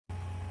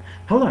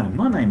Hello,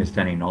 my name is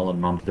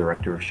Nowlan, I'm the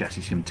Director of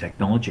ChassisSim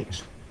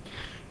Technologies.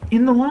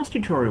 In the last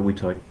tutorial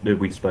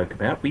we spoke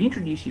about, we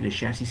introduced you to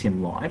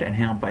ChassisSim Lite and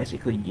how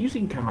basically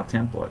using car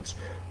templates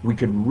we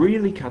could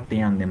really cut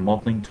down the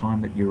modeling time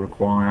that you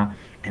require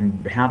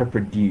and how to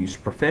produce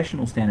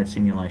professional standard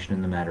simulation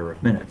in a matter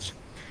of minutes.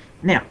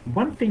 Now,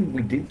 one thing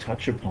we did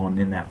touch upon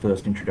in that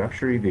first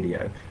introductory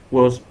video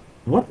was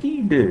what do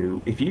you do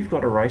if you've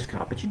got a race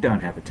car but you don't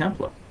have a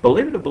template?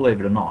 Believe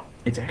it or not,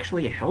 it's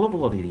actually a hell of a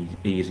lot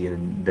easier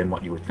than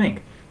what you would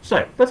think.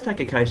 So let's take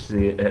a case.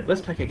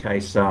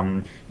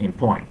 In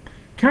point.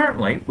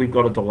 Currently, we've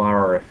got a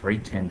Dallara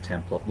F310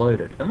 template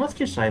loaded, and let's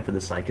just say for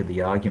the sake of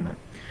the argument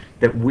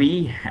that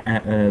we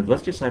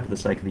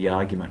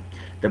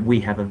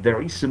have a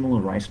very similar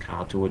race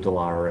car to a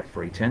Dallara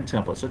F310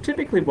 template. So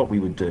typically what we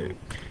would do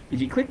is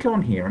you click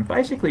on here, and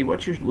basically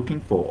what you're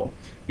looking for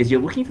is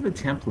you're looking for the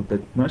template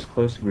that most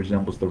closely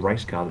resembles the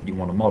race car that you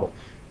want to model.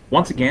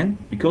 Once again,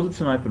 because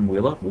it's an open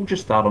wheeler, we'll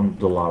just start on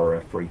the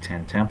Dallara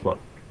F310 template.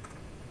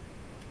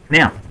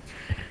 Now,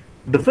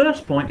 the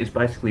first point is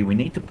basically we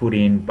need to put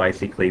in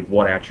basically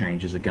what our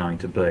changes are going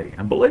to be.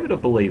 And believe it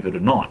or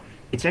not,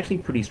 it's actually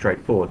pretty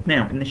straightforward.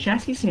 Now, in the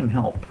ChassisSim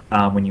help,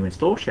 when you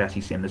install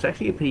ChassisSim, there's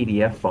actually a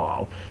PDF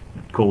file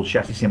called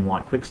ChassisSim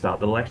Lite Quick Start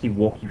that will actually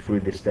walk you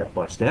through this step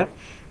by step.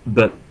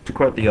 But to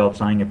quote the old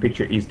saying, a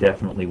picture is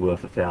definitely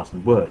worth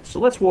 1,000 words. So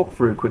let's walk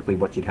through quickly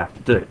what you'd have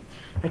to do.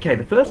 Okay,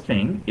 the first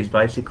thing is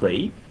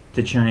basically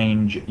to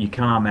change your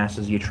car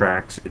masses, your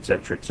tracks,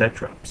 etc.,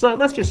 etc. So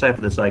let's just say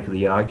for the sake of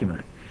the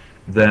argument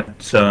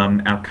that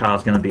our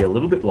car's going to be a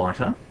little bit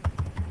lighter.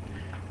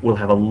 We'll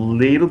have a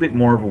little bit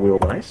more of a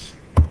wheelbase.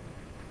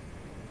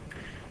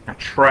 Our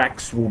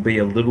tracks will be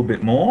a little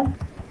bit more.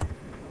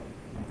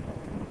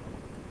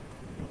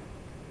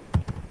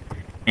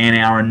 And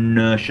our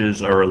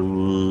inertias are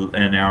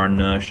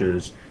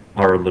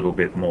a little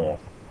bit more.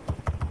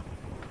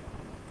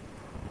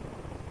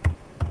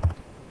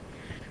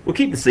 We'll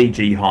keep the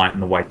CG height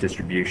and the weight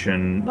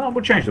distribution. No,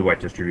 we'll change the weight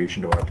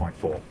distribution to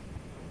 0.4.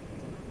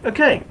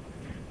 Okay,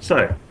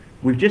 so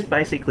we've just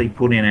basically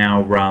put in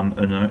our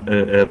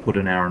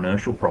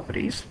inertial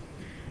properties.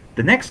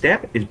 The next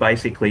step is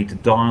basically to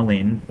dial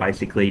in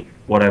basically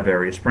what our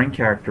various spring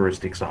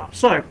characteristics are.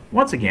 So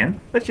once again,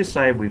 let's just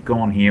say we've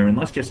gone here and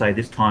let's just say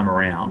this time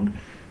around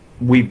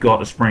we've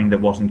got a spring that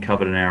wasn't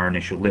covered in our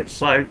initial list.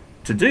 So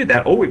to do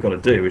that, all we've got to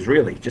do is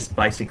really just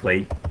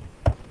basically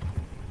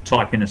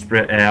type in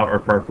our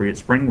appropriate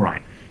spring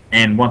rate.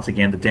 And once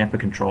again, the damper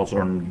controls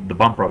and the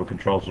bump rubber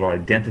controls are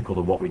identical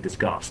to what we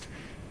discussed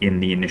in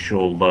the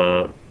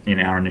in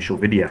our initial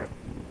video.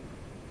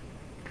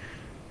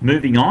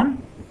 Moving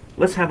on,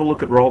 let's have a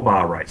look at roll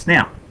bar rates.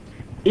 Now,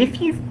 if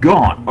you've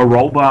got a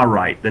roll bar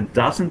rate that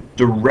doesn't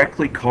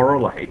directly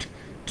correlate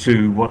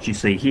to what you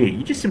see here,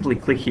 you just simply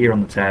click here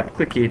on the tab,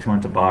 click here to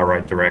enter bar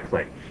rate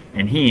directly.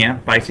 And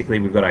here, basically,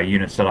 we've got our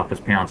unit set up as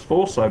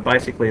pounds-force. So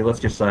basically, let's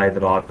just say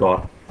that I've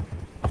got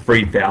a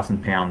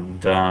 3,000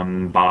 pound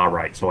bar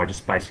rate. So I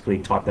just basically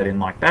type that in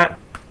like that,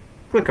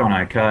 click on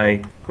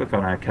OK,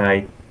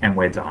 and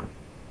we're done.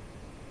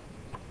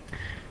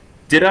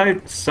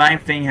 Ditto, same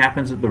thing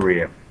happens at the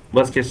rear.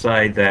 Let's just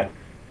say that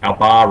our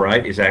bar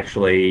rate is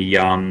actually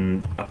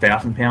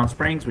 1,000 pound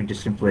springs. We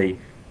just simply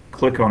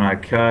click on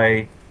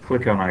OK,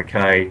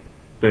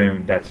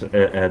 boom,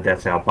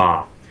 that's our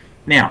bar.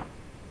 Now,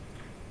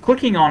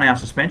 clicking on our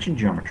suspension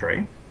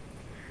geometry,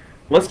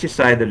 let's just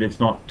say that it's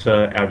not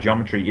our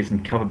geometry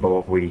isn't covered by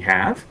what we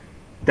have.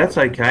 That's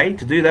okay.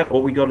 To do that,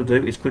 all we got to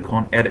do is click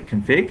on Edit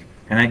Config,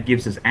 and that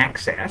gives us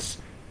access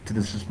to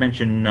the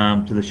suspension,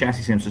 to the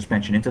ChassisSim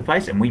suspension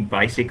interface, and we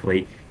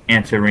basically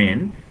enter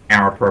in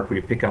our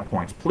appropriate pickup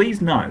points.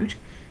 Please note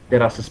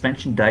that our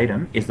suspension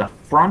datum is the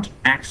front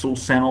axle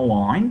center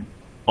line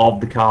of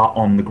the car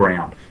on the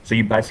ground. So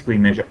you basically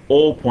measure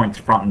all points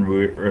front and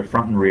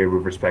rear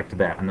with respect to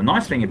that. And the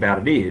nice thing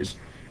about it is,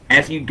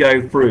 as you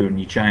go through and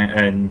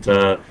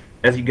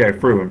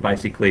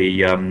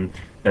basically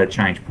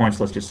change points,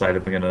 let's just say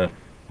that we're going to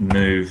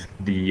move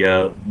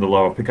the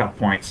lower pickup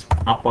points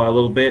up by a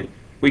little bit.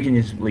 We can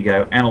just simply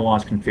go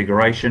Analyze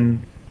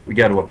Configuration. We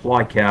go to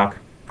Apply Calc,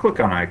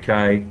 click on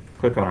OK,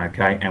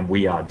 and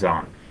we are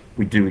done.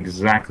 We do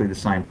exactly the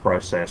same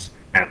process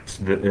at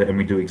the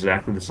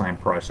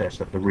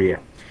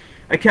rear.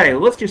 Okay,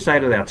 let's just say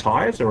that our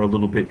tires are a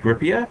little bit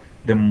grippier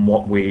than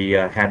what we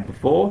had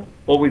before.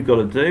 All we've got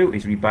to do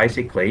is we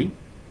basically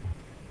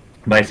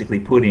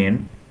put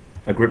in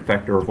a grip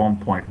factor of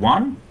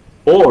 1.1,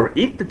 or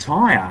if the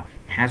tire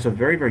has a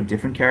very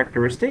different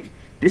characteristic,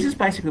 this is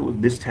basically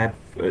what this tab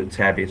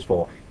is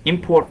for.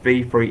 Import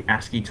v3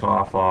 ASCII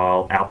tire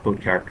file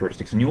output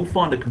characteristics, and you'll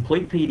find a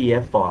complete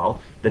PDF file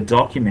that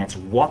documents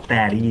what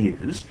that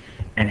is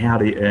and how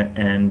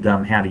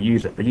to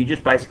use it. But you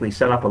just basically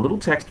set up a little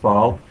text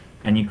file,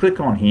 and you click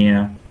on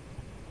here,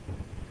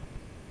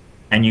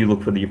 and you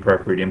look for the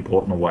appropriate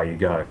import, and away you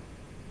go.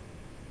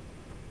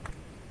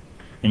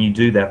 And you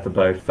do that for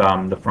both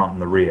the front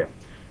and the rear.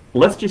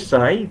 Let's just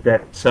say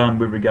that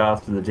with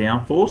regards to the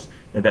downforce,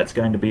 that's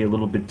going to be a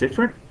little bit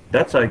different.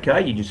 That's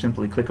okay. You just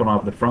simply click on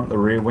either the front or the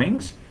rear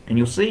wings, and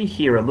you'll see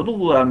here a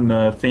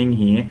little thing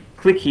here.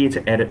 Click here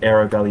to edit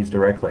aero values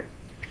directly.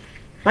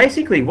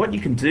 Basically, what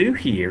you can do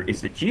here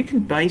is that you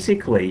can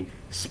basically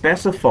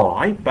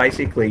specify,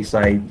 basically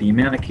say the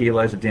amount of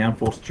kilos of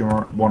downforce that you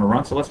want to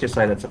run. So let's just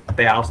say that's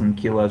 1,000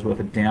 kilos worth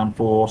of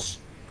downforce.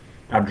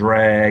 Our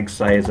drag,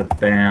 say, is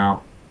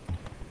about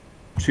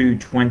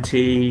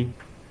 220,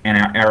 and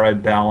our aero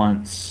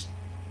balance,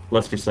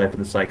 let's just say for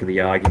the sake of the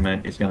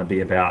argument, is going to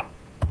be about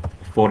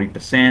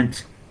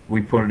 40%.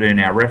 We put it in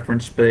our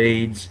reference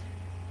speeds,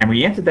 and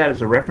we enter that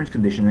as a reference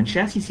condition, and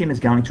ChassisSim is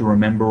going to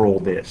remember all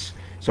this.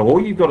 So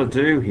all you've got to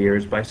do here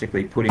is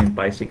basically put in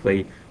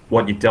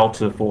what your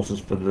delta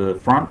forces for the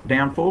front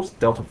downforce,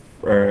 delta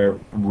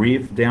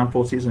rev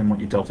downforce is, and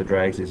what your delta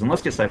drags is. And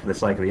let's just say for the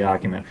sake of the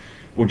argument,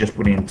 we'll just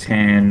put in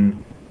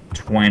 10,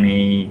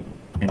 20,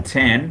 and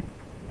 10.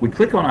 We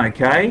click on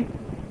OK,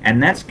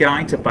 and that's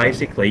going to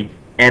basically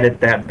edit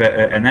that,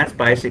 and that's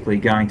basically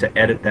going to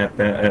edit that.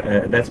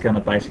 That's going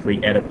to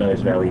basically edit those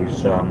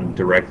values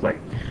directly.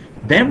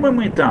 Then, when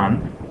we're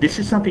done, this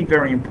is something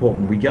very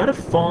important. We go to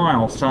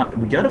File,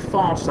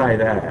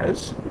 Save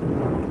As,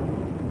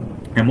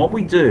 and what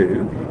we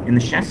do in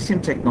the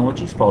ChassisSim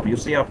Technologies folder, you'll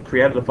see I've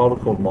created a folder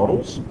called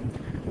Models.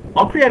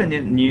 I'll create a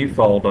new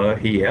folder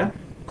here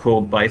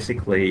called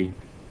basically,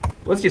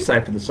 let's just say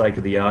for the sake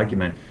of the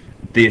argument,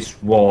 this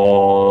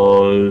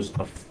was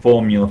a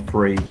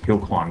Formula-free hill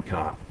climb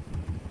car.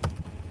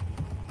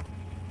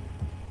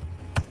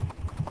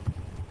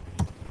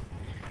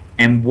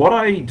 And what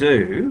I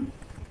do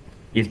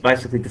is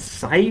basically to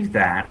save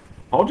that,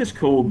 I'll just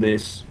call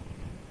this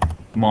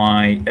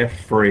my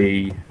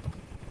F3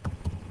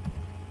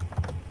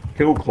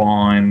 hill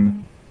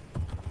climb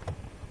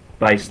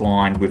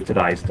baseline with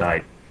today's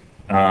date,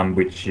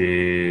 which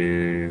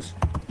is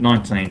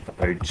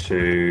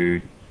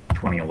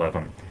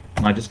 19/02/2011.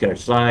 And I just go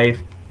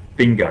save,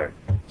 bingo.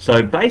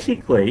 So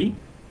basically,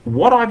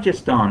 what I've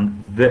just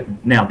done,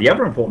 now the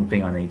other important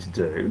thing I need to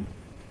do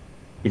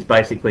is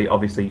basically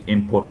obviously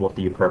input what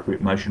the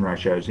appropriate motion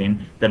ratios in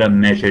that are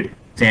measured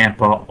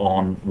damper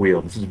on wheel.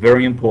 This is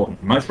very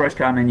important. Most race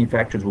car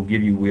manufacturers will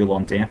give you wheel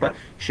on damper.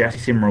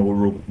 ChassisSim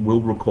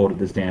will record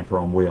it as damper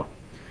on wheel.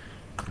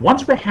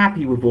 Once we're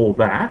happy with all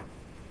that,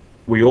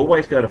 we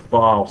always go to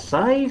File,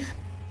 Save,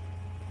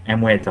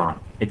 and we're done.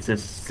 It's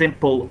as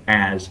simple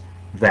as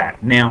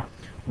that. Now,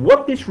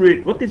 what this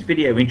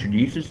video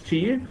introduces to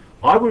you,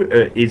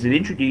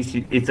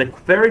 it's a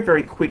very,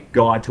 very quick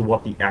guide to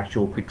what the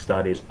actual quick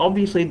start is.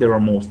 Obviously, there are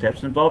more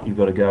steps involved. You've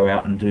got to go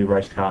out and do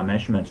race car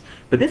measurements.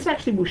 But this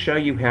actually will show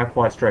you how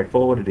quite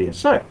straightforward it is.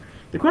 So,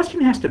 the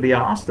question has to be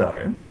asked,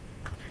 though,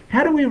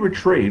 how do we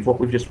retrieve what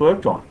we've just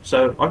worked on?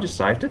 So, I've just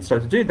saved it. So,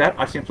 to do that,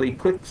 I simply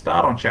click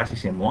Start on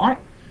ChassisSim Lite.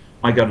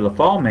 I go to the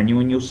File menu,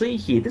 and you'll see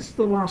here, this is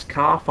the last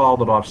car file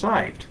that I've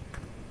saved.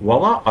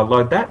 Voila, I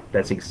load that.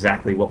 That's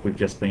exactly what we've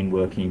just been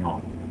working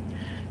on.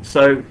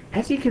 So,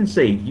 as you can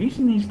see,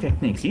 using these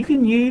techniques, you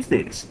can use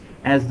this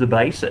as the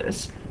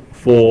basis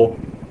for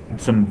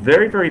some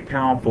very, very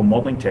powerful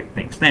modeling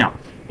techniques. Now,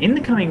 in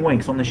the coming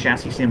weeks on the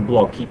ChassisSim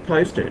blog, keep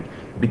posted,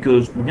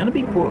 because we're going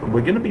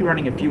to be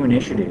running a few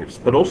initiatives,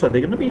 but also there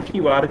are going to be a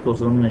few articles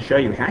that I'm going to show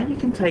you how you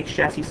can take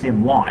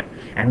ChassisSim Lite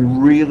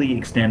and really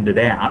extend it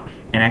out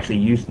and actually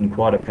use it in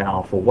quite a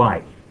powerful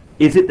way.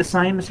 Is it the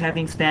same as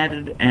having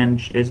standard,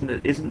 and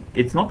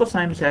it's not the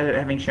same as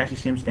having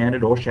ChassisSim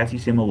Standard or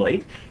ChassisSim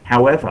Elite.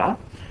 However,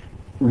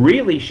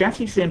 really,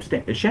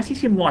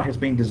 ChassisSim Lite has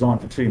been designed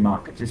for two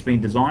markets. It's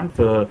been designed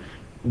for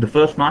the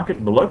first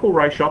market, the local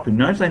race shop who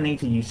knows they need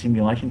to use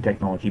simulation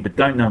technology but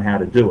don't know how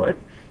to do it.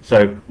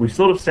 So we've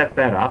sort of set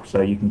that up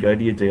so you can go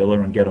to your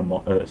dealer and get a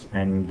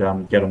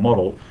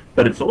model.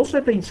 But it's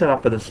also been set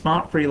up for the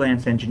smart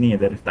freelance engineer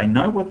that if they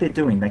know what they're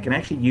doing, they can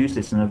actually use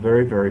this in a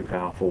very, very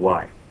powerful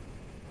way.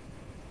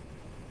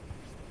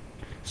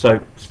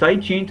 So stay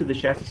tuned to the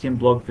ChassisSim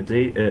blog for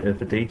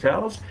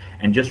details,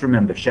 and just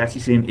remember,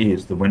 ChassisSim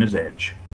is the winner's edge.